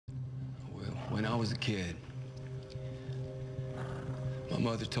When I was a kid, my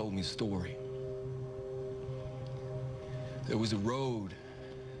mother told me a story. There was a road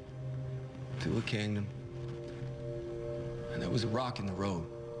to a kingdom, and there was a rock in the road.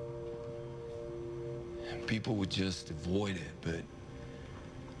 And people would just avoid it, but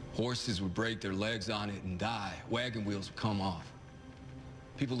horses would break their legs on it and die. Wagon wheels would come off.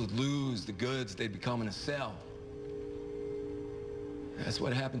 People would lose the goods they'd be coming to sell. That's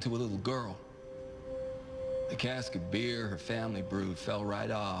what happened to a little girl. The cask of beer her family brewed fell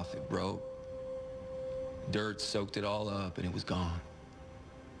right off. It broke. Dirt soaked it all up, and it was gone.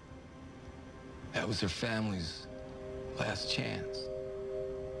 That was her family's last chance.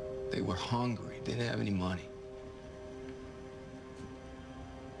 They were hungry, didn't have any money.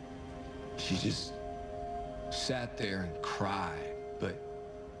 She just sat there and cried, but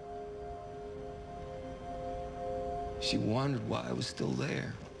she wondered why it was still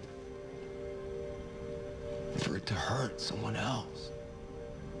there. For it to hurt someone else.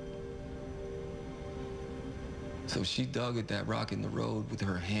 So she dug at that rock in the road with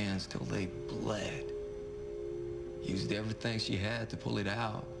her hands till they bled. Used everything she had to pull it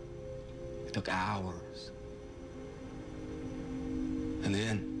out. It took hours. And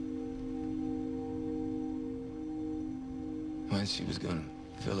then, when she was gonna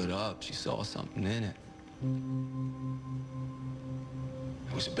fill it up, she saw something in it.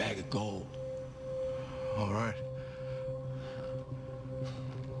 It was a bag of gold. All right.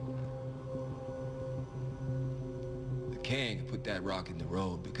 The king put that rock in the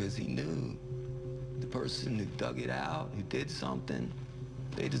road because he knew the person who dug it out, who did something,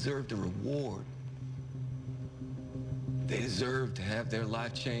 they deserved a reward. They deserved to have their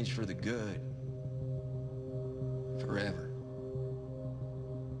life changed for the good. Forever.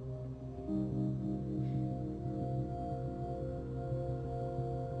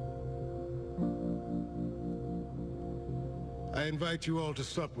 I invite you all to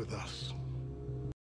sup with us.